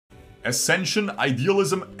Ascension,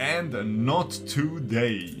 Idealism, and not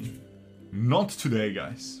today. Not today,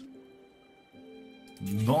 guys.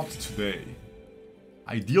 Not today.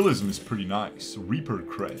 Idealism is pretty nice. Reaper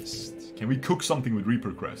Crest. Can we cook something with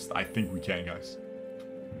Reaper Crest? I think we can, guys.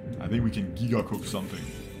 I think we can giga cook something.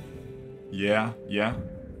 Yeah, yeah.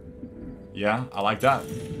 Yeah, I like that.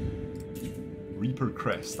 Reaper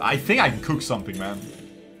Crest. I think I can cook something, man.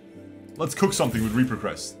 Let's cook something with Reaper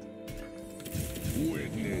Crest.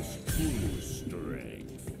 Witness true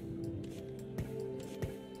strength.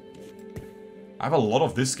 I have a lot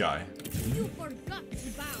of this guy. You forgot to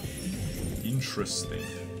bow. Interesting.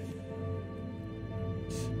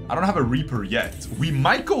 I don't have a Reaper yet. We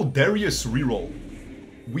might go Darius reroll.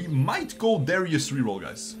 We might go Darius reroll,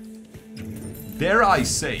 guys. Dare I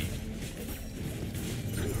say.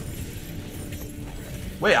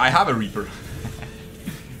 Wait, I have a Reaper.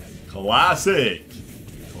 Classic.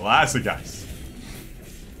 Classic, guys.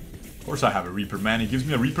 Of course I have a Reaper, man. He gives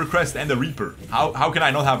me a Reaper Crest and a Reaper. How can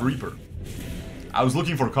I not have a Reaper? I was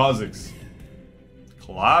looking for Kha'Zix.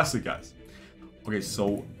 Classic, guys. Okay,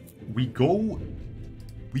 so we go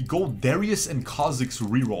Darius and Kha'Zix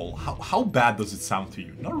reroll. How bad does it sound to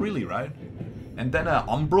you? Not really, right? And then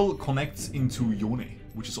Umbral connects into Yone,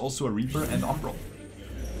 which is also a Reaper and Umbral.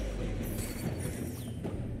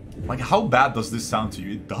 Like, how bad does this sound to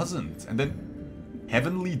you? It doesn't. And then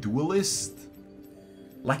Heavenly Duelist.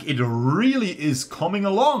 Like, it really is coming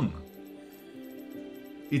along.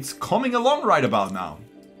 It's coming along right about now.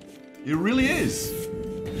 It really is.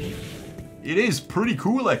 It is pretty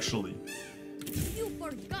cool, actually. You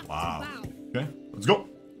forgot Wow. to bow. Okay, let's go.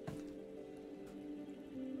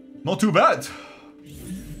 Not too bad.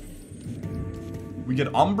 We get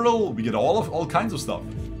Umbral, we get all kinds of stuff.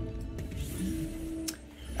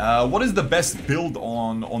 What is the best build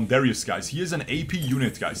on Darius, guys? He is an AP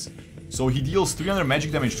unit, guys. So he deals 300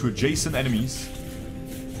 magic damage to adjacent enemies.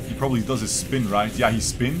 He probably does his spin, right? Yeah, he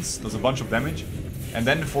spins, does a bunch of damage. And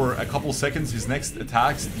then for a couple seconds, his next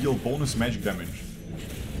attacks deal bonus magic damage.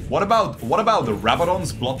 What about the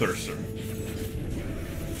Rabadon's Bloodthirster?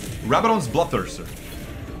 Rabadon's Bloodthirster.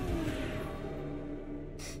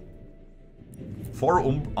 4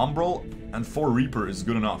 Umbral and 4 Reaper is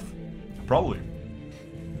good enough. Probably.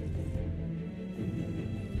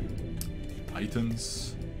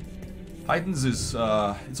 Titans. Titans is,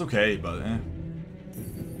 it's okay, but eh.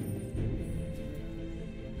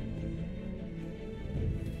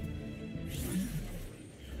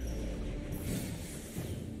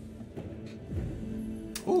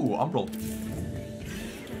 Ooh, Umbral.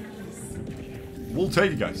 We'll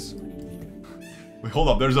take it, guys. Wait, hold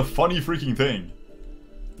up. There's a funny freaking thing.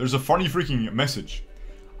 There's a funny freaking message.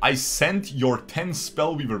 I sent your 10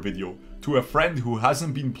 Spellweaver video to a friend who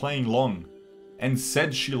hasn't been playing long and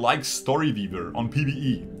said she likes Storyweaver on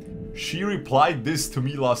PvE. She replied this to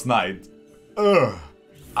me last night. Ugh.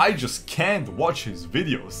 I just can't watch his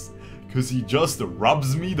videos because he just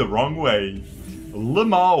rubs me the wrong way.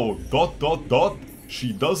 Limao ...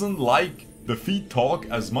 She doesn't like the feet talk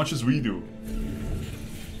as much as we do.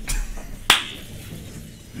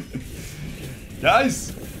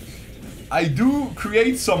 Guys, I do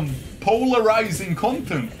create some polarizing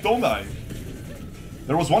content, don't I?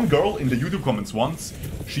 There was one girl in the YouTube comments once.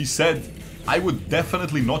 She said, I would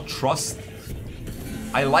definitely not trust.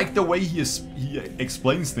 I like the way he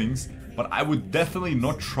explains things, but I would definitely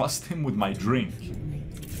not trust him with my drink.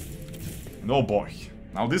 No boy.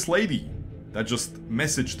 Now this lady that just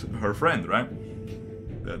messaged her friend, right?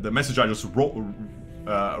 The message I just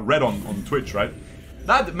read on Twitch, right?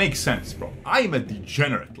 That makes sense, bro. I am a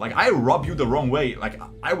degenerate. Like, I rub you the wrong way. Like,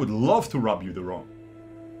 I would love to rub you the wrong.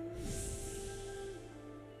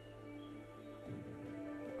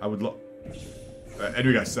 I would love...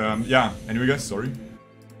 anyway, guys, yeah. Anyway, guys, sorry.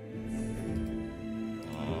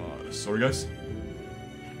 Sorry, guys.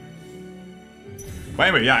 But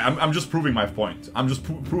anyway, yeah, I'm just proving my point. I'm just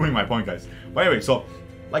proving my point, guys. But anyway, so,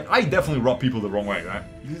 like, I definitely rub people the wrong way, right?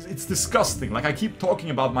 It's disgusting. Like, I keep talking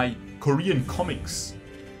about my Korean comics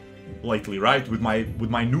lately, right? With my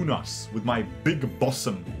Nunas, with my big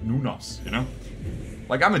bosom Nunas, you know?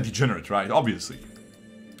 Like, I'm a degenerate, right? Obviously.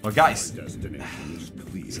 But guys,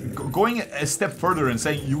 going a step further and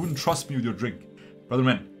saying you wouldn't trust me with your drink. Brother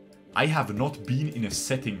man, I have not been in a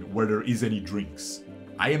setting where there is any drinks.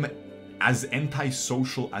 I am as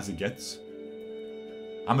antisocial as it gets.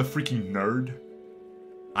 I'm a freaking nerd.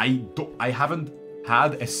 I haven't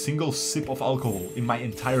had a single sip of alcohol in my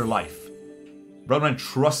entire life. Brother man,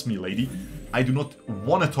 trust me, lady. I do not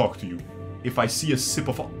want to talk to you if I see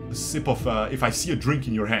if I see a drink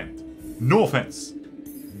in your hand. No offense.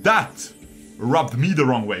 That rubbed me the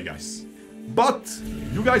wrong way, guys. But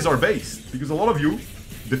you guys are based, because a lot of you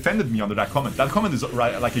defended me under that comment. That comment is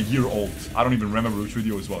like a year old. I don't even remember which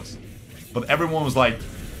video it was. But everyone was like,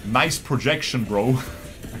 nice projection, bro.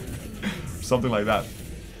 Something like that.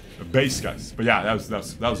 Base, guys. But yeah, that was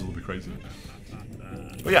a little bit crazy.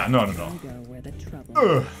 But yeah, no.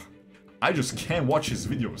 Ugh. I just can't watch his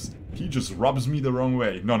videos. He just rubs me the wrong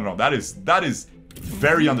way. No. That is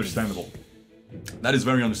very understandable. That is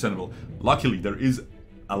very understandable. Luckily, there is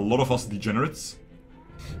a lot of us degenerates.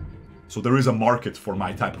 So there is a market for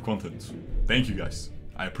my type of content. Thank you, guys.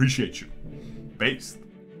 I appreciate you. Based.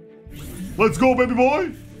 Let's go, baby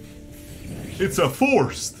boy! It's a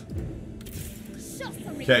forced.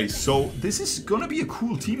 Okay, so this is gonna be a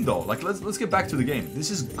cool team, though. Like, let's get back to the game.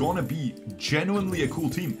 This is gonna be genuinely a cool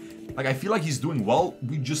team. Like, I feel like he's doing well.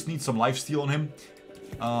 We just need some lifesteal on him.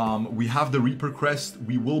 We have the Reaper crest.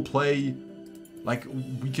 We will play... Like,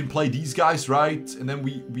 we can play these guys, right? And then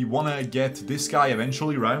we wanna get this guy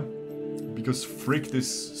eventually, right? Because frick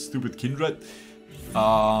this stupid Kindred.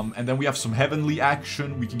 And then we have some heavenly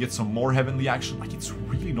action. We can get some more heavenly action. Like, it's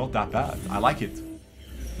really not that bad. I like it.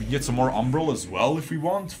 We can get some more Umbral as well if we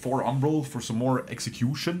want. 4 Umbral for some more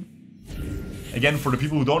execution. Again, for the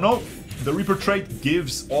people who don't know, the Reaper trait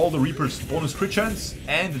gives all the Reapers bonus crit chance,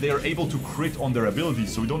 and they are able to crit on their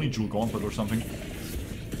abilities, so we don't need Jewel Gauntlet or something.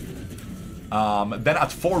 Then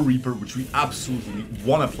at 4 Reaper, which we absolutely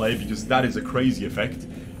want to play because that is a crazy effect.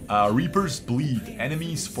 Reapers bleed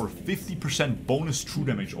enemies for 50% bonus true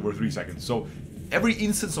damage over 3 seconds. So every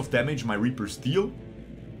instance of damage my Reapers deal,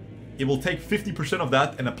 it will take 50% of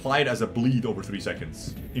that and apply it as a bleed over 3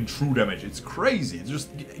 seconds in true damage. It's crazy.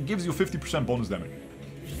 It gives you 50% bonus damage.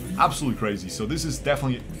 Absolutely crazy. So this is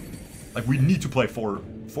definitely... Like, we need to play 4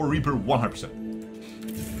 Reaper 100%.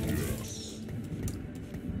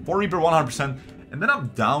 4 Reaper 100%. And then I'm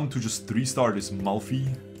down to just 3-star this Malfi.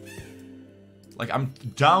 Like, I'm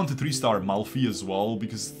down to 3-star Malfi as well,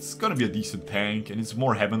 because it's gonna be a decent tank, and it's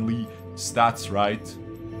more heavenly stats, right?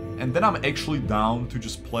 And then I'm actually down to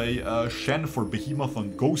just play Shen for Behemoth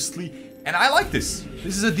on Ghostly, and I like this.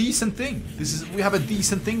 This is a decent thing. We have a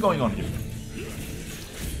decent thing going on here.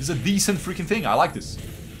 This is a decent freaking thing. I like this.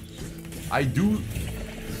 I do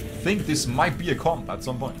think this might be a comp at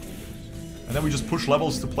some point. And then we just push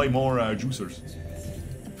levels to play more juicers.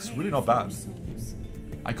 It's really not bad.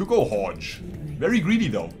 I could go Hodge. Very greedy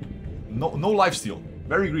though. No lifesteal.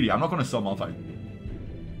 Very greedy. I'm not gonna sell Malphite.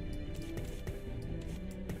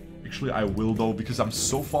 Actually, I will though, because I'm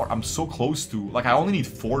so close to... Like, I only need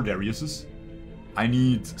 4 Dariuses. I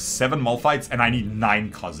need 7 Malphites, and I need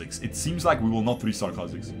 9 Kha'Zix. It seems like we will not 3-star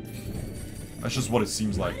Kha'Zix. That's just what it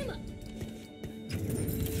seems like.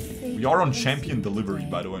 We are on champion delivery,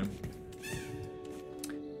 by the way.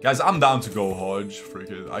 Guys, I'm down to go Hodge. Frick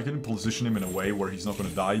it. I can position him in a way where he's not gonna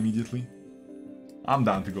die immediately. I'm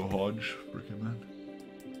down to go Hodge. Frick it, man.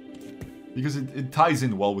 Because it ties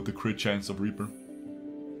in well with the crit chance of Reaper.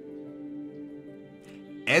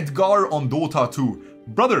 Edgar on Dota 2.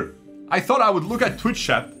 Brother, I thought I would look at Twitch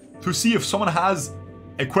chat to see if someone has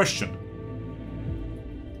a question.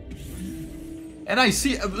 And I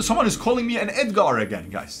see someone is calling me an Edgar again,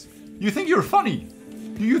 guys. You think you're funny?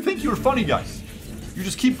 Do you think you're funny, guys? You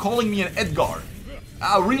just keep calling me an Edgar.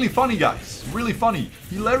 Ah, really funny, guys. Really funny.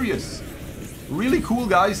 Hilarious. Really cool,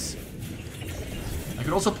 guys. I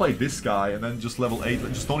could also play this guy and then just level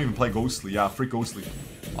 8. Just don't even play Ghostly. Yeah, frick Ghostly.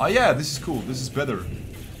 Oh yeah, this is cool. This is better.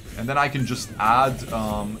 And then I can just add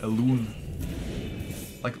a loon.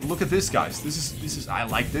 Like, look at this, guys. This is I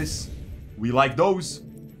like this. We like those.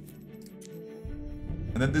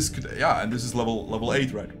 And then this could, yeah, and this is level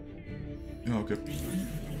 8, right? Yeah, okay.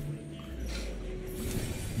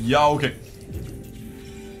 Yeah, okay.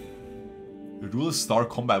 The duelist start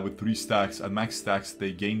combat with 3 stacks. At max stacks,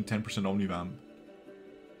 they gain 10% Omnivamp.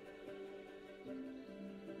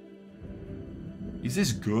 Is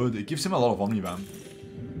this good? It gives him a lot of Omnivamp.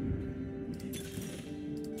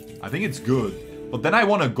 I think it's good. But then I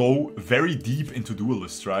want to go very deep into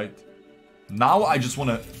duelists, right? Now I just want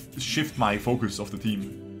to shift my focus of the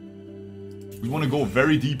team. We want to go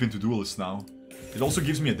very deep into duelists now. It also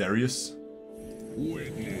gives me a Darius.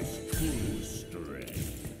 Witness true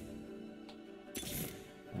strength.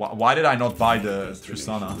 Why did I not buy the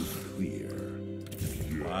Tristana? Clear.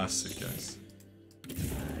 Classic, guys.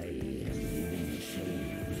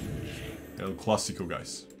 El Clasico,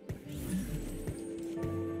 guys.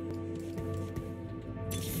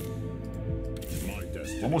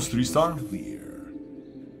 Almost 3-star.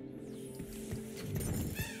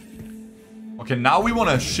 Okay, now we want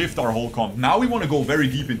to shift our whole comp. Now we want to go very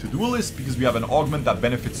deep into duelists because we have an augment that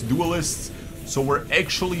benefits duelists. So we're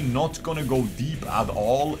actually not gonna go deep at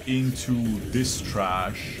all into this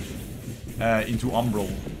trash. Into Umbral.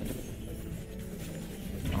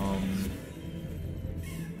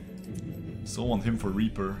 Still want him for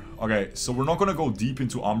Reaper. Okay, so we're not gonna go deep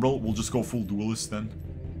into Umbral. We'll just go full Duelist then.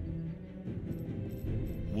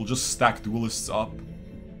 We'll just stack Duelists up.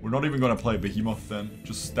 We're not even gonna play Behemoth then.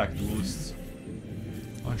 Just stack Duelists.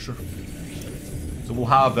 Oh, sure. So we'll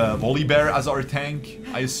have Volibear as our tank,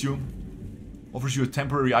 I assume. Offers you a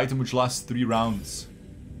temporary item which lasts 3 rounds.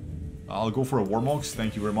 I'll go for a Warmox.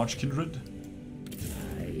 Thank you very much, Kindred.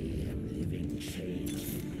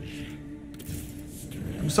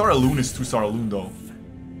 Two-star Alloon is 2-star Alloon though.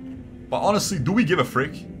 But honestly, do we give a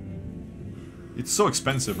frick? It's so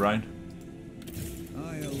expensive, right?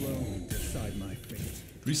 I alone decide my fate.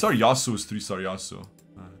 3-star Yasuo is 3-star Yasuo.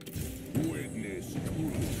 Witness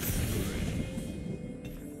true strength.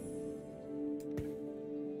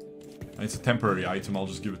 And it's a temporary item, I'll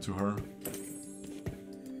just give it to her.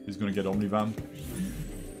 He's gonna get Omnivamp.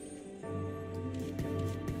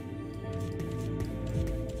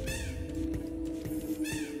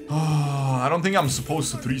 I don't think I'm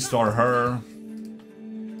supposed to 3-star her.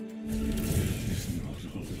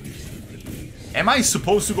 Am I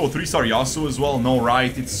supposed to go 3-star Yasuo as well? No,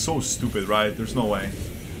 right? It's so stupid, right? There's no way.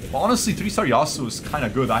 But honestly, 3-star Yasuo is kind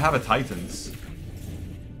of good. I have a Titans.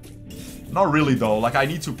 Not really though. Like, I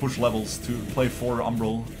need to push levels to play 4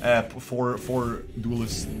 Umbral. 4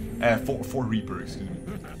 Duelist. 4 Reaper, excuse me.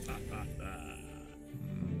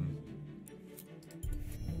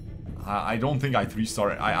 I don't think I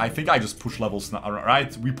 3-star. I think I just push levels now,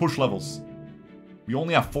 right? We push levels. We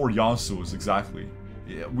only have 4 Yasuos, exactly.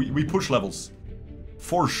 Yeah, we push levels.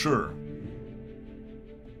 For sure.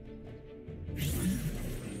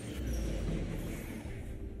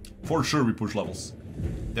 For sure we push levels.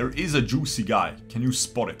 There is a juicy guy. Can you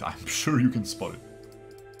spot it? I'm sure you can spot it.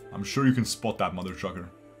 I'm sure you can spot that mother trucker.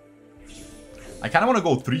 I kind of want to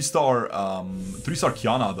go 3-star 3-star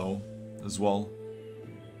Kiana though, as well.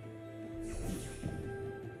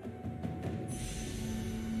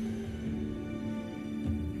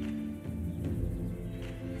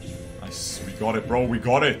 Nice, we got it, bro. We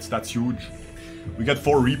got it. That's huge. We get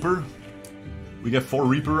 4 Reaper. We get 4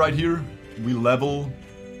 Reaper right here. We level.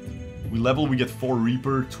 We get 4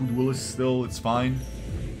 Reaper, 2 Duelists still. It's fine.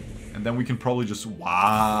 And then we can probably just...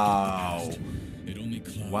 Wow.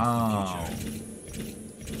 Wow.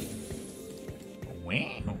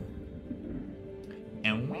 Wow.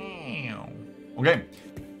 And wow. Okay.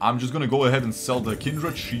 I'm just gonna go ahead and sell the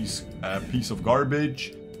Kindred. She's a piece of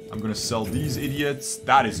garbage. I'm gonna sell these idiots.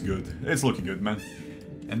 That is good. It's looking good, man.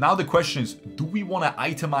 And now the question is, do we want to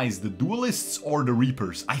itemize the Duelists or the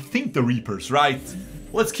Reapers? I think the Reapers, right?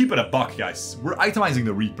 Let's keep it a buck, guys. We're itemizing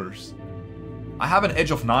the Reapers. I have an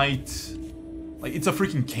Edge of Night. Like, it's a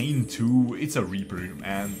freaking Kayn too. It's a Reaper,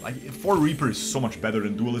 man. Like, 4 Reaper is so much better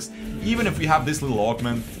than Duelist. Even if we have this little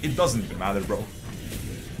augment, it doesn't even matter, bro.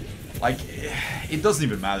 Like, it doesn't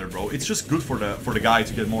even matter, bro. It's just good for the guy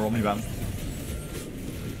to get more Omnivamp.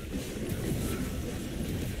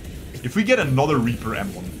 If we get another Reaper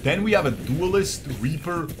emblem, then we have a Duelist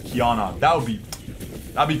Reaper Kiana.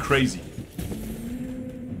 That'd be crazy.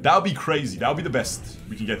 That would be crazy. That would be the best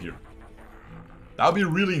we can get here. That would be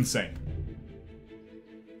really insane.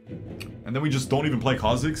 And then we just don't even play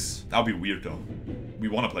Kha'Zix. That would be weird though. We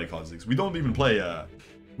want to play Kha'Zix. We don't even play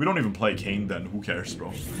Kayn then. Who cares,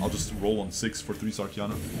 bro? I'll just roll on 6 for 3-star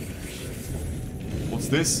Kiana. What's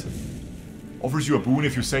this? Offers you a boon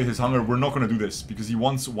if you sate his hunger. We're not going to do this because he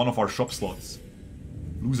wants one of our shop slots.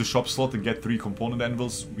 Lose a shop slot and get 3 component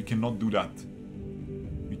anvils. We cannot do that.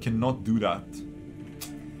 We cannot do that.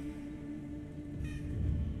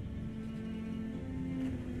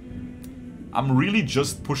 I'm really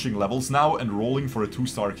just pushing levels now and rolling for a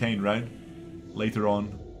 2-star Kayn, right? Later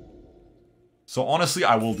on. So honestly,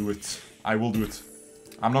 I will do it. I will do it.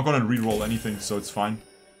 I'm not gonna re-roll anything, so it's fine.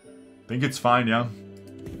 I think it's fine, yeah.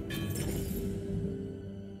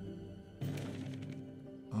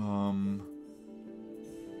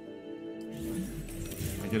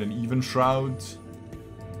 I get an even shroud.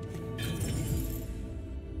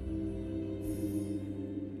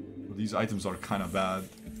 Well, these items are kind of bad.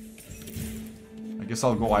 I guess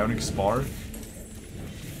I'll go Ionic Spark.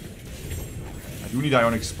 I do need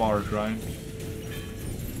Ionic Spark, right?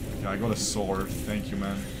 Yeah, I got a sword. Thank you,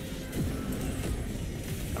 man.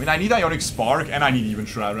 I mean, I need Ionic Spark and I need Even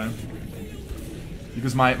Shroud, right?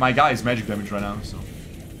 Because my guy is magic damage right now, so...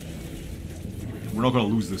 We're not gonna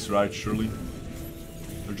lose this, right? Surely?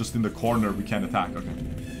 They're just in the corner. We can't attack. Okay.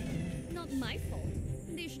 Not my fault.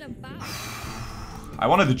 They should have bowed. I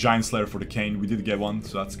wanted the Giant Slayer for the Kayn. We did get one,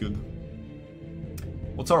 so that's good.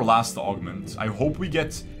 What's our last augment? I hope we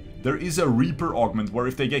get... There is a Reaper augment where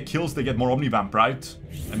if they get kills, they get more Omnivamp, right?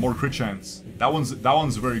 And more crit chance. That one's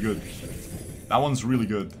very good. That one's really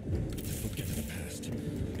good. Forget the past.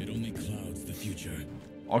 It only clouds the future.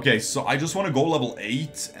 Okay, so I just want to go level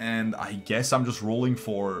 8, and I guess I'm just rolling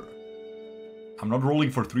for... I'm not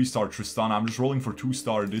rolling for 3-star Tristana, I'm just rolling for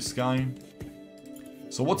 2-star this guy.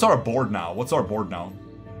 So what's our board now? What's our board now?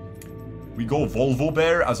 We go Volvo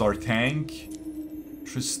Bear as our tank.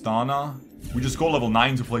 Tristana. We just go level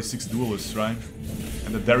 9 to play 6 duelists, right?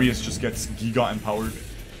 And the Darius just gets Giga empowered.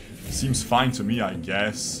 Seems fine to me, I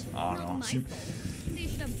guess. I don't know.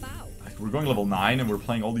 Like, we're going level 9 and we're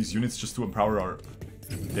playing all these units just to empower our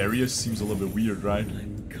Darius. Seems a little bit weird, right?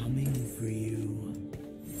 I'm coming for you.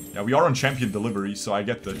 Yeah, we are on champion delivery, so I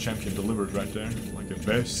get the champion delivered right there. Like a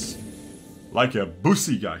bess. Like a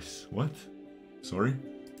bussy, guys. What? Sorry?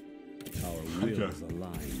 Our wills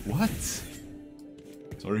align. What?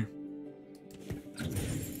 Sorry.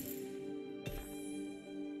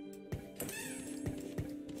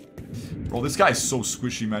 Bro, this guy is so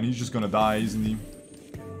squishy, man. He's just gonna die, isn't he?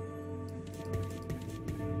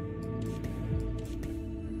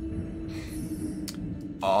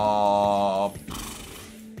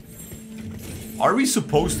 Are we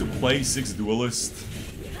supposed to play 6 duelist?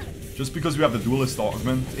 Just because we have the duelist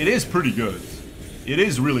augment? It is pretty good. It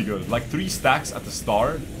is really good. Like 3 stacks at the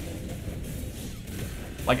start.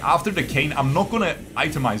 Like after the Kayn, I'm not gonna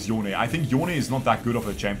itemize Yone. I think Yone is not that good of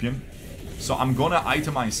a champion. So I'm gonna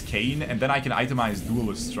itemize Kayn and then I can itemize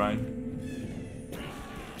duelists, right?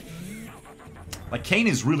 Like Kayn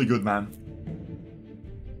is really good, man.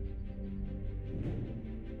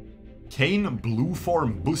 Kayn blue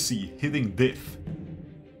form bussy hitting diff.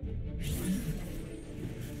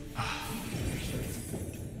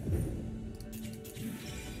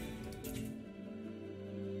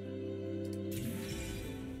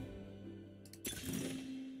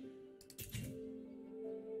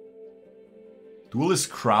 Duelist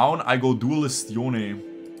Crown, I go Duelist Yone.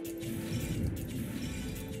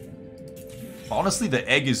 Honestly, the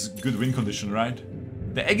egg is good win condition, right?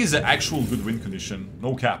 The egg is an actual good win condition.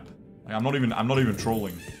 No cap. Like, I'm not even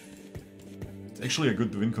trolling. It's actually a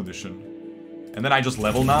good win condition. And then I just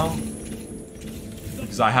level now.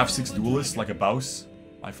 Because I have 6 duelists, like a bouse.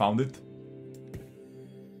 I found it.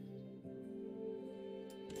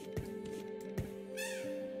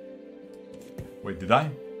 Wait, did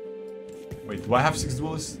I? Wait, do I have 6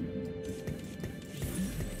 duelists?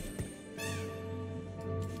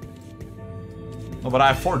 No, but I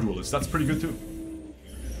have 4 duelists. That's pretty good too.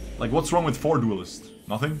 Like, what's wrong with 4 duelists?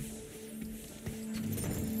 Nothing?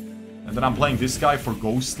 And then I'm playing this guy for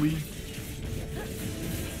Ghostly.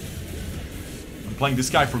 I'm playing this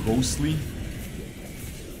guy for Ghostly.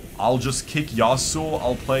 I'll just kick Yasuo.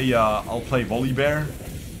 I'll play Volibear.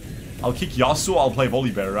 I'll kick Yasuo. I'll play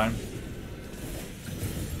Volibear, right?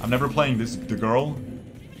 I'm never playing the girl.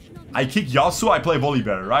 I kick Yasuo, I play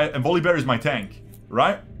Volibear, right? And Volibear is my tank,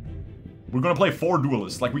 right? We're gonna play 4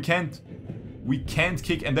 duelists. Like we can't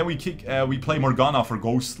kick, and then we play Morgana for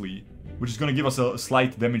Ghostly, which is gonna give us a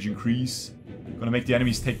slight damage increase. Gonna make the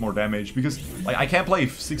enemies take more damage because like I can't play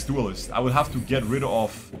 6 duelists. I would have to get rid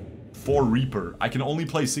of 4 Reaper. I can only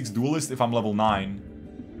play 6 duelists if I'm level 9.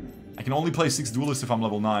 I can only play 6 duelists if I'm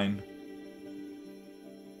level 9.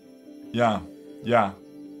 Yeah,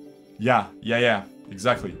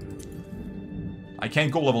 exactly. I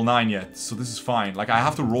can't go level 9 yet, so this is fine. Like, I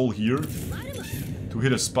have to roll here to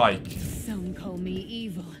hit a spike. Some call me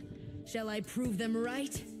evil. Shall I prove them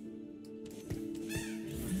right?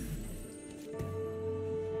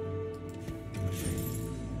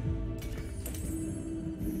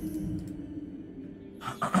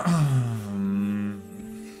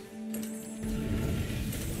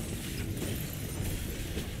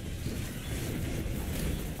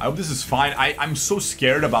 I hope this is fine. I'm so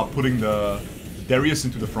scared about putting the Darius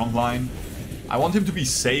into the front line. I want him to be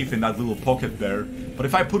safe in that little pocket there. But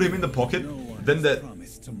if I put him in the pocket, then the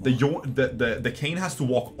Kayn has to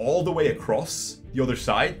walk all the way across the other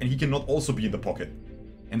side, and he cannot also be in the pocket.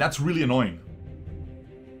 And that's really annoying.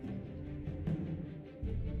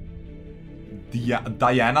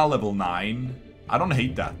 Diana level 9. I don't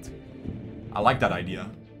hate that. I like that idea.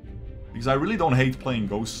 Because I really don't hate playing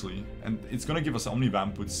Ghostly. And it's gonna give us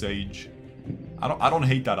Omnivamp with Sage. I don't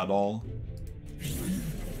hate that at all.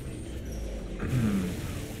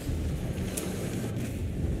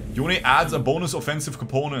 Yone adds a bonus offensive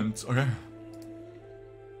component. Okay.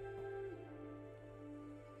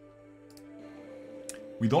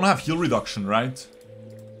 We don't have heal reduction, right?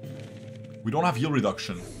 We don't have heal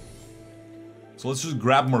reduction. So let's just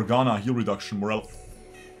grab Morgana, heal reduction.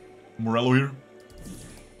 Morello here.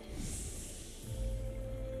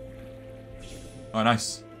 Oh,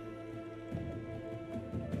 nice.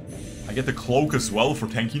 I get the cloak as well for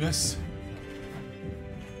tankiness.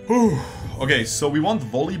 Whew. Okay, so we want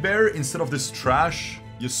Volibear instead of this trash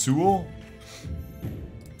Yasuo.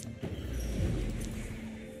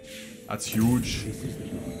 That's huge.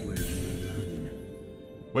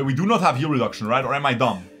 Wait, we do not have heal reduction, right? Or am I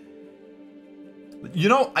dumb? You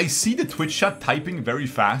know, I see the Twitch chat typing very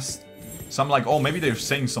fast. So I'm like, oh, maybe they're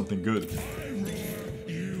saying something good.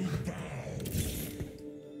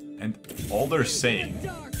 And all they're saying...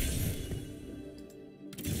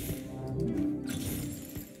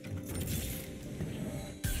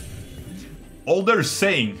 All they're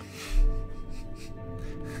saying...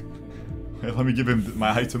 Let me give him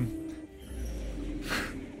my item.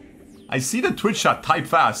 I see the Twitch chat type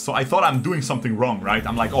fast, so I thought I'm doing something wrong, right?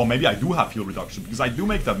 I'm like, oh, maybe I do have heal reduction, because I do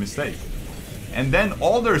make that mistake. And then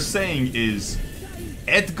all they're saying is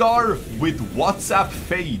Edgar with WhatsApp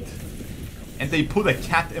fade. And they put a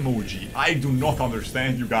cat emoji. I do not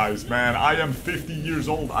understand you guys, man. I am 50 years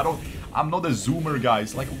old. I'm not a zoomer,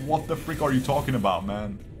 guys. Like, what the frick are you talking about,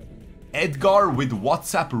 man? Edgar with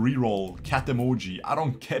WhatsApp reroll cat emoji. I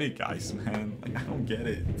don't get it, guys, man. Like, I don't get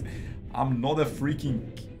it. I'm not a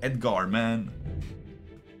freaking Edgar, man.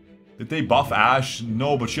 Did they buff Ashe?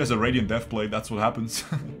 No, but she has a Radiant Deathblade. That's what happens.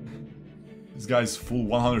 This guy's full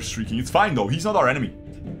 100 streaking. It's fine, though. He's not our enemy.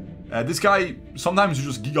 This guy, sometimes you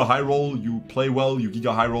just Giga High Roll, you play well, you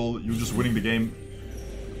Giga High Roll, you're just winning the game.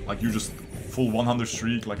 Like, you just full 100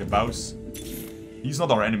 streak like a Baus. He's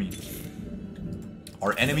not our enemy.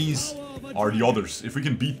 Our enemies are the others. If we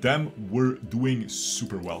can beat them, we're doing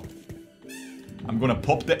super well. I'm gonna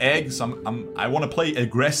pop the egg. So I want to play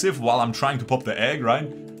aggressive while I'm trying to pop the egg, right?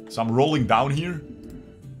 So I'm rolling down here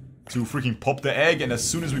to freaking pop the egg, and as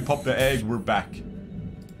soon as we pop the egg, we're back.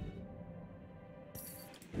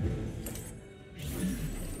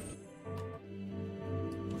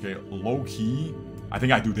 Okay, low key. I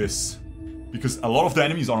think I do this because a lot of the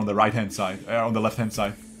enemies are on the right-hand side, on the left-hand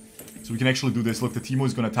side. So we can actually do this. Look, the Teemo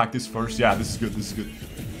is gonna attack this first. Yeah, this is good. This is good.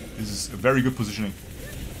 This is a very good positioning.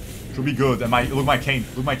 Should be good. And look, my Kayn.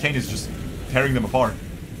 Look, my Kayn is just tearing them apart.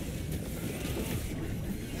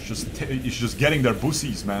 It's just getting their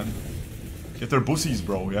bussies, man. Get their bussies,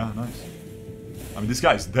 bro. Yeah, nice. I mean, this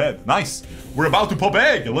guy's dead. Nice. We're about to pop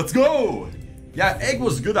egg. Let's go. Yeah, egg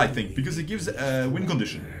was good, I think, because it gives a win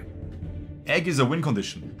condition. Egg is a win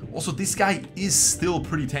condition. Also, this guy is still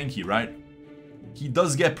pretty tanky, right? He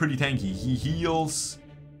does get pretty tanky. He heals,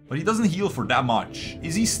 but he doesn't heal for that much.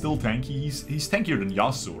 Is he still tanky? He's tankier than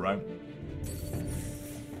Yasuo, right?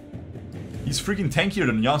 He's freaking tankier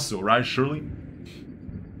than Yasuo, right? Surely.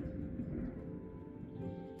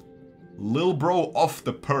 Lil bro off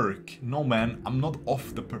the perk. No, man, I'm not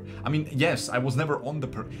off the perk. I mean, yes, I was never on the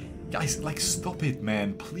perk. Guys, like, stop it,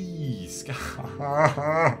 man, please.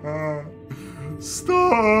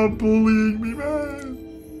 Stop bullying me, man.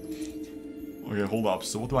 Okay, hold up.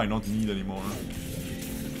 So what do I not need anymore?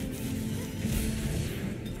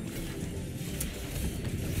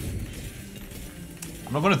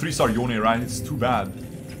 I'm not gonna 3-star Yone, right? It's too bad.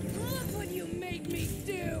 Look what you make me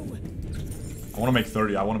do. I wanna make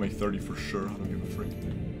 30. I wanna make 30 for sure. I don't give a frick.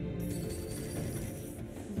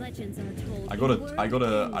 Legends are told. I got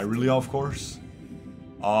a Irelia, of course.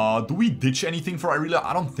 Do we ditch anything for Irelia?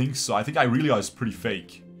 I don't think so. I think Irelia is pretty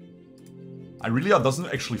fake. Irelia doesn't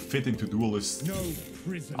actually fit into Duelist.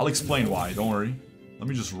 I'll explain why, don't worry. Let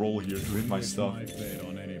me just roll here to hit my stuff.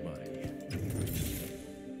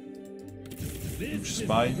 Huge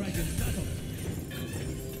spike.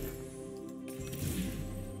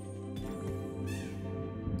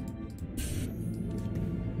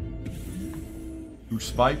 Huge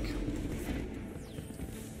spike.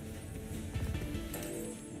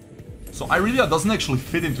 So Irelia doesn't actually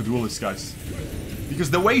fit into Duelist, guys. Because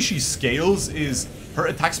the way she scales is her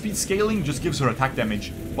attack speed scaling just gives her attack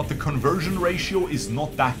damage, but the conversion ratio is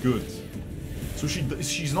not that good. So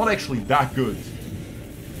she's not actually that good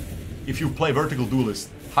if you play Vertical Duelist.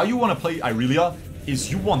 How you want to play Irelia is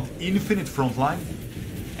you want infinite frontline,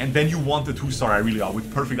 and then you want a 2-star Irelia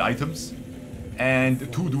with perfect items, and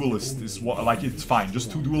 2 Duelist is what, like, it's fine.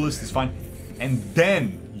 Just 2 Duelist is fine, and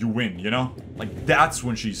then you win, you know? Like, that's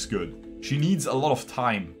when she's good. She needs a lot of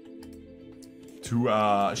time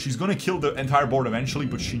to, she's gonna kill the entire board eventually,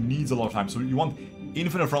 but she needs a lot of time. So you want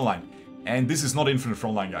infinite frontline. And this is not infinite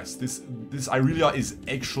frontline, guys. This Irelia is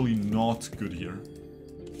actually not good here.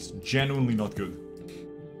 It's genuinely not good.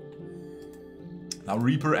 Now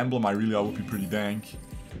Reaper, Emblem, Irelia would be pretty dank.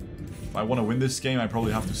 If I want to win this game, I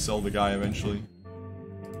probably have to sell the guy eventually.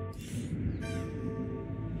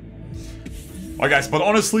 Alright guys, but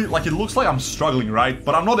honestly, like it looks like I'm struggling, right?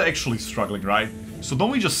 But I'm not actually struggling, right? So don't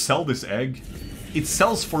we just sell this egg? It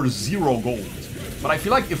sells for 0 gold. But I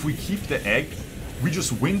feel like if we keep the egg, we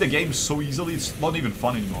just win the game so easily, it's not even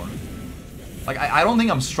fun anymore. Like, I don't think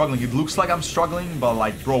I'm struggling. It looks like I'm struggling, but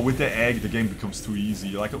like, bro, with the egg, the game becomes too easy.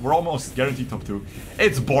 Like, we're almost guaranteed top 2.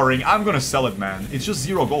 It's boring. I'm gonna sell it, man. It's just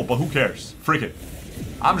 0 gold, but who cares? Frick it.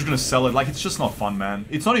 I'm just gonna sell it. Like, it's just not fun, man.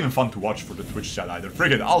 It's not even fun to watch for the Twitch chat either.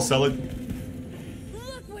 Frick it. I'll sell it.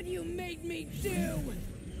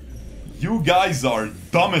 You guys are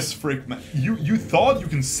dumb as frick, man. You thought you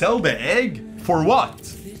can sell the egg? For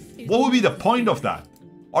what? What would be the point of that?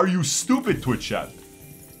 Are you stupid, Twitch chat?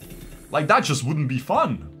 Like, that just wouldn't be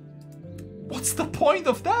fun. What's the point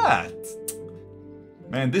of that?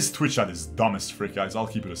 Man, this Twitch chat is dumb as frick, guys. I'll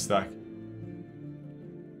keep it a stack.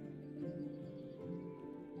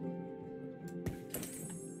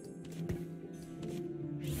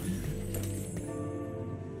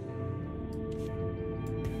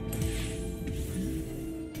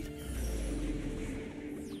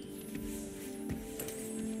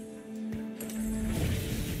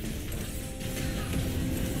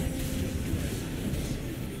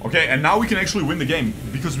 Okay, and now we can actually win the game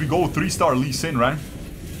because we go 3-star Lee Sin, right?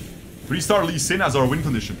 3-star Lee Sin as our win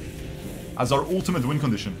condition. As our ultimate win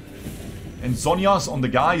condition. And Zhonya's on the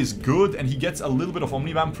guy is good, and he gets a little bit of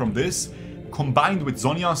Omnivamp from this. Combined with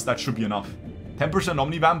Zhonya's, that should be enough. 10%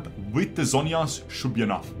 Omnivamp with the Zhonya's should be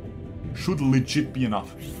enough. Should legit be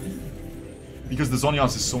enough. Because the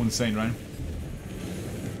Zhonya's is so insane, right?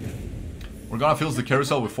 Morgana fills the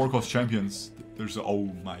carousel with 4-cost champions. There's a,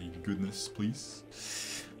 oh my goodness, please.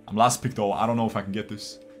 I'm last pick though, I don't know if I can get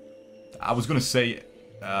this. I was gonna say,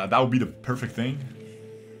 that would be the perfect thing.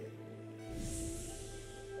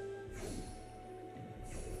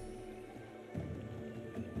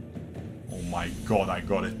 Oh my god, I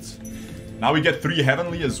got it. Now we get 3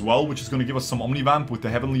 Heavenly as well, which is gonna give us some Omnivamp with the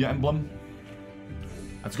Heavenly Emblem.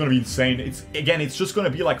 That's gonna be insane. It's, again, it's just gonna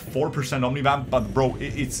be like 4% Omnivamp, but bro,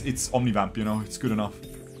 it's Omnivamp, you know? It's good enough.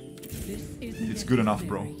 It's good enough,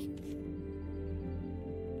 bro.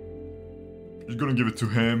 Just gonna give it to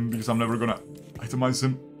him because I'm never gonna itemize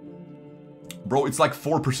him. Bro, it's like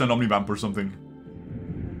 4% Omnivamp or something.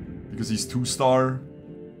 Because he's 2-star.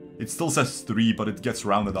 It still says 3, but it gets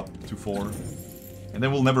rounded up to 4. And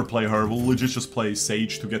then we'll never play her. We'll legit just play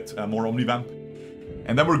Sage to get more Omnivamp.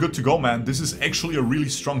 And then we're good to go, man. This is actually a really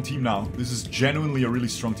strong team now. This is genuinely a really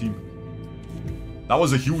strong team. That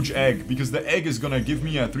was a huge egg, because the egg is gonna give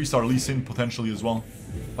me a 3-star Lee Sin potentially as well.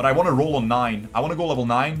 But I want to roll on 9. I want to go level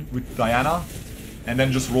 9 with Diana, and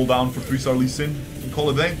then just roll down for 3-star Lee Sin and call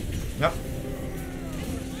it a day. Yep.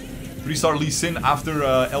 3-star Lee Sin after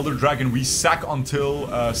Elder Dragon. We sack until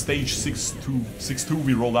stage 6-2. 6-2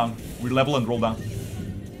 we roll down. We level and roll down.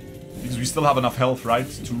 Because we still have enough health, right,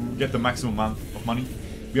 to get the maximum amount of money.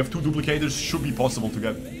 We have 2 duplicators, should be possible to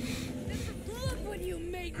get.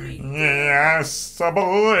 Yes,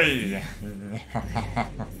 boy!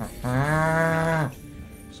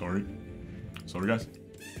 Sorry. Sorry, guys.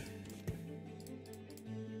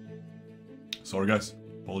 Sorry, guys.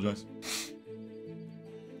 Apologize.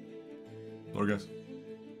 Sorry, guys.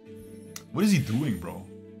 What is he doing, bro?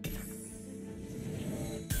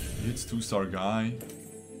 He hits 2-star guy.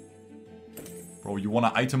 Bro, you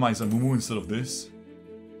want to itemize a Mumu instead of this?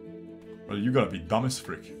 Bro, you gotta be dumb as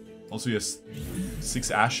frick. Also, he has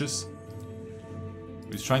 6 ashes.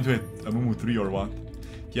 He's trying to hit a Mumu 3 or what?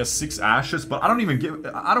 He has 6 ashes, but I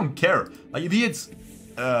don't care. Like, if he hits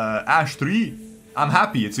Ash 3, I'm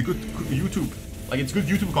happy. It's a good YouTube. Like, it's good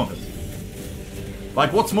YouTube content.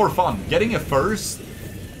 Like, what's more fun? Getting a first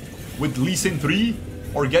with Lee Sin 3,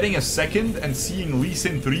 or getting a second and seeing Lee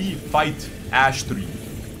Sin 3 fight Ash 3?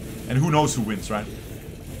 And who knows who wins, right?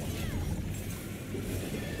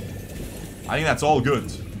 I think that's all good.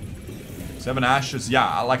 7 ashes,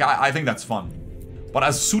 yeah, like, I think that's fun. But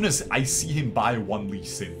as soon as I see him buy 1 Lee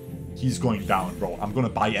Sin, he's going down, bro. I'm gonna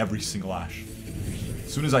buy every single ash.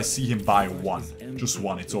 As soon as I see him buy 1, just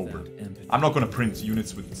 1, it's over. I'm not gonna print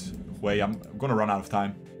units with Hwei. I'm gonna run out of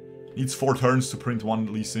time. Needs 4 turns to print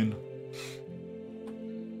 1 Lee Sin.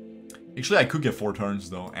 Actually, I could get 4 turns,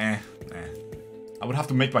 though. I would have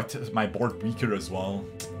to make my board weaker as well.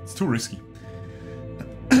 It's too risky.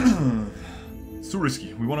 It's too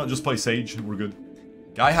risky. We want to just play Sage and we're good.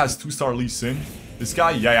 Guy has 2-star Lee Sin. This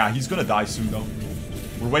guy, yeah, he's gonna die soon though.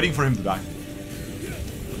 We're waiting for him to die.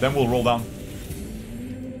 Then we'll roll down.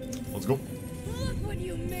 Let's go.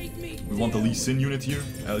 We want the Lee Sin unit here.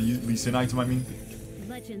 Lee Sin item, I mean.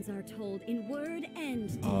 Legends are told in word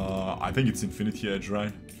and I think it's Infinity Edge,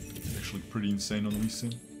 right? It's actually pretty insane on Lee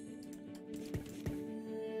Sin.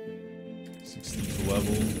 16 to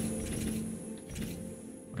level.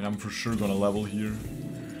 I mean, I'm for sure gonna level here.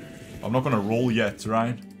 I'm not gonna roll yet,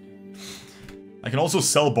 right? I can also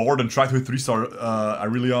sell board and try to hit 3-star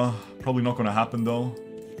Irelia. Probably not gonna happen though.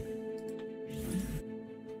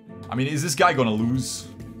 I mean, is this guy gonna lose?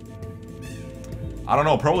 I don't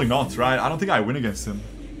know, probably not, right? I don't think I win against him.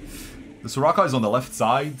 The Soraka is on the left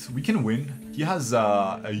side. We can win. He has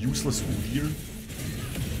a useless Udyr.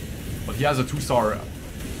 But he has a 2-star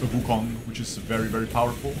Wukong, which is very, very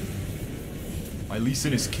powerful. My Lee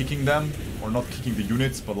Sin is kicking them. Or not kicking the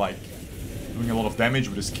units, but like doing a lot of damage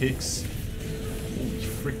with his kicks. Holy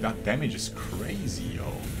frick, that damage is crazy,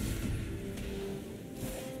 yo.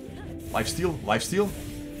 Lifesteal, lifesteal,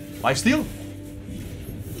 lifesteal.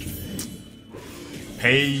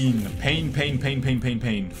 Pain, pain, pain, pain, pain, pain,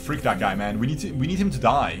 pain. Frick that guy, man. We need him to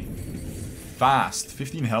die. Fast.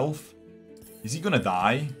 15 health. Is he gonna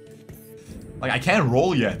die? Like, I can't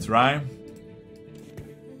roll yet, right?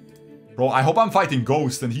 Bro, I hope I'm fighting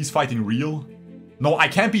Ghost and he's fighting Real. No, I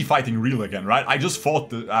can't be fighting Real again, right? I just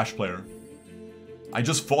fought the Ashe player. I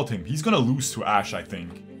just fought him. He's gonna lose to Ashe, I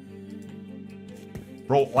think.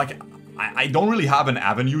 Bro, like, I don't really have an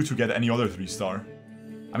avenue to get any other 3-star.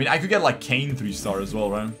 I mean, I could get, like, Kayn 3-star as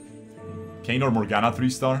well, right? Kayn or Morgana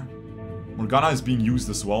 3-star. Morgana is being used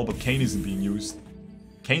as well, but Kayn isn't being used.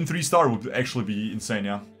 Kayn 3-star would actually be insane,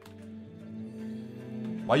 yeah.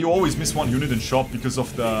 Why you always miss one unit in shop? Because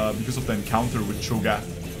of the encounter with Cho'Gath.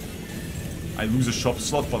 I lose a shop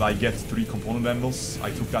slot, but I get 3 component anvils.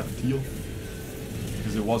 I took that deal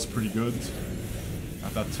because it was pretty good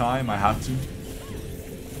at that time. I had to.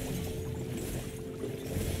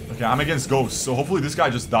 Okay, I'm against Ghost, so hopefully this guy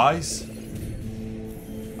just dies.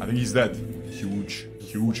 I think he's dead. Huge,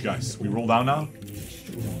 huge, guys. We roll down now.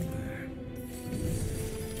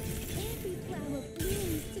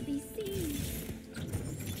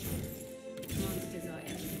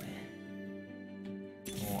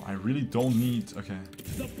 I really don't need... Okay.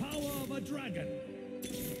 The power of a dragon.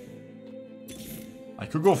 I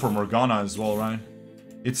could go for Morgana as well, right?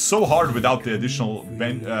 It's so hard without the additional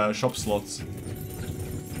shop slots.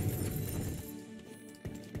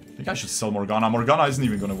 I think I should sell Morgana. Morgana isn't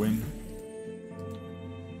even gonna win.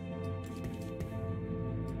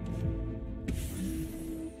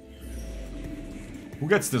 Who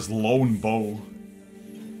gets this lone bow?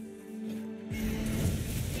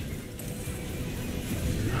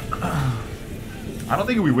 I don't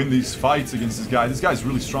think we win these fights against this guy. This guy's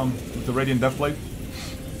really strong with the Radiant Deathblade.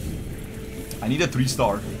 I need a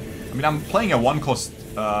 3-star. I mean, I'm playing a 1-cost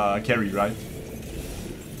carry, right?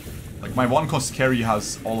 Like, my 1-cost carry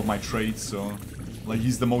has all of my traits, so... Like,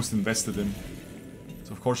 he's the most invested in.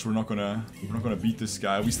 So, of course, we're not gonna beat this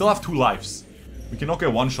guy. We still have 2 lives. We can knock a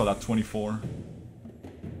 1-shot at 24.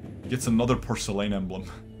 He gets another Porcelain Emblem.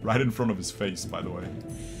 Right in front of his face, by the way.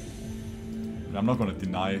 And I'm not gonna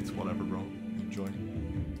deny it. Whatever, bro. Enjoy.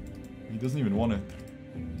 He doesn't even want it.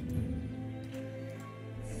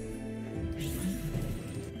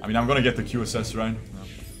 I mean, I'm gonna get the QSS, right?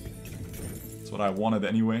 That's what I wanted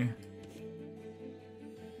anyway.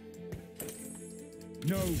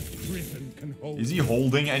 No prison can hold. Is he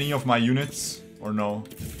holding any of my units? Or no?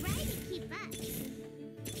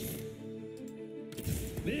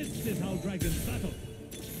 This is how dragons battle.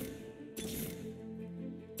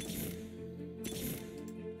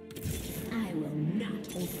 I will not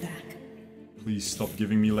hold back. Please stop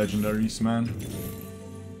giving me legendaries, man.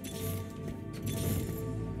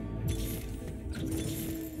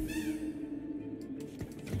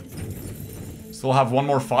 Still have one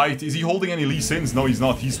more fight. Is he holding any Lee Sins? No, he's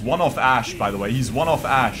not. He's one off Ashe, by the way. He's one off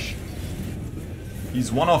Ashe.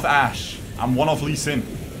 He's one off Ashe. I'm one off Lee Sin.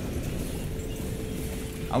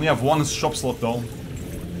 I only have 1 shop slot, though.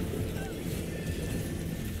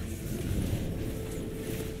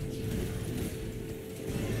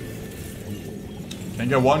 Can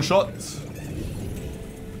get 1 shot.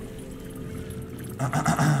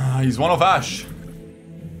 He's one off Ashe.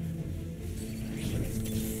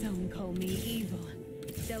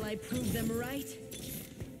 I prove them right?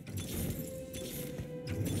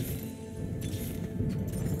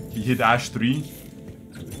 He hit Ashe 3.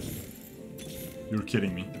 You're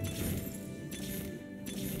kidding me.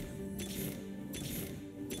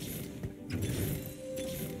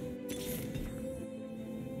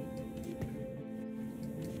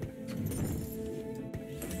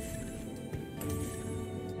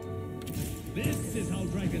 This is how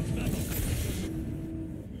dragons battle.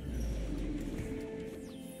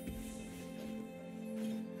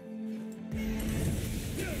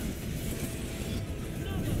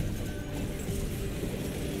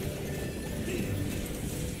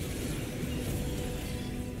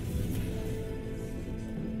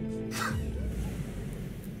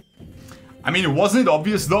 I mean, wasn't it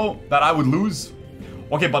obvious though that I would lose?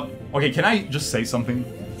 Okay, but okay, can I just say something?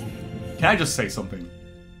 Can I just say something?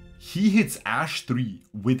 He hits Ash 3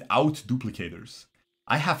 without duplicators.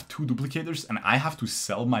 I have 2 duplicators and I have to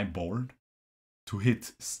sell my board to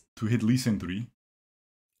hit Lee Sin 3.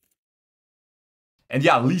 And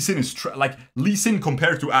yeah, Lee Sin is like Lee Sin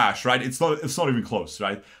compared to Ash, right? It's not even close,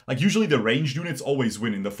 right? Like usually the ranged units always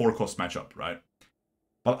win in the 4-cost matchup, right?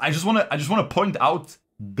 But I just wanna point out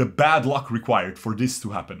the bad luck required for this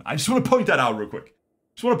to happen. I just want to point that out real quick.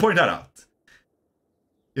 Just want to point that out.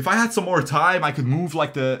 If I had some more time, I could move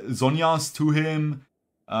like the Zhonya's to him,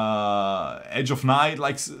 Edge of Night,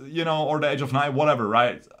 like, you know, or the Edge of Night, whatever,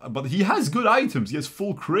 right? But he has good items. He has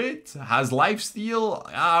full crit, has lifesteal.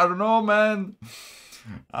 I don't know, man.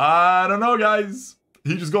 I don't know, guys.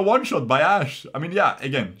 He just got one-shot by Ash. I mean, yeah,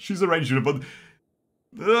 again, she's a range unit, but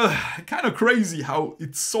kind of crazy how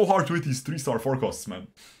it's so hard to hit these 3-star 4-costs, man.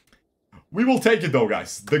 We will take it though,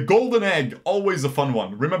 guys. The golden egg, always a fun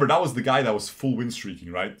one. Remember, that was the guy that was full win streaking,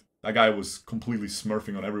 right? That guy was completely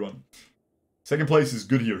smurfing on everyone. Second place is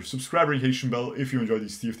good here. Subscribe, notification bell if you enjoy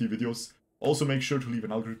these TFT videos. Also make sure to leave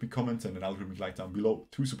an algorithmic comment and an algorithmic like down below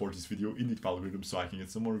to support this video in the algorithm so I can get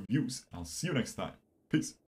some more views. I'll see you next time. Peace.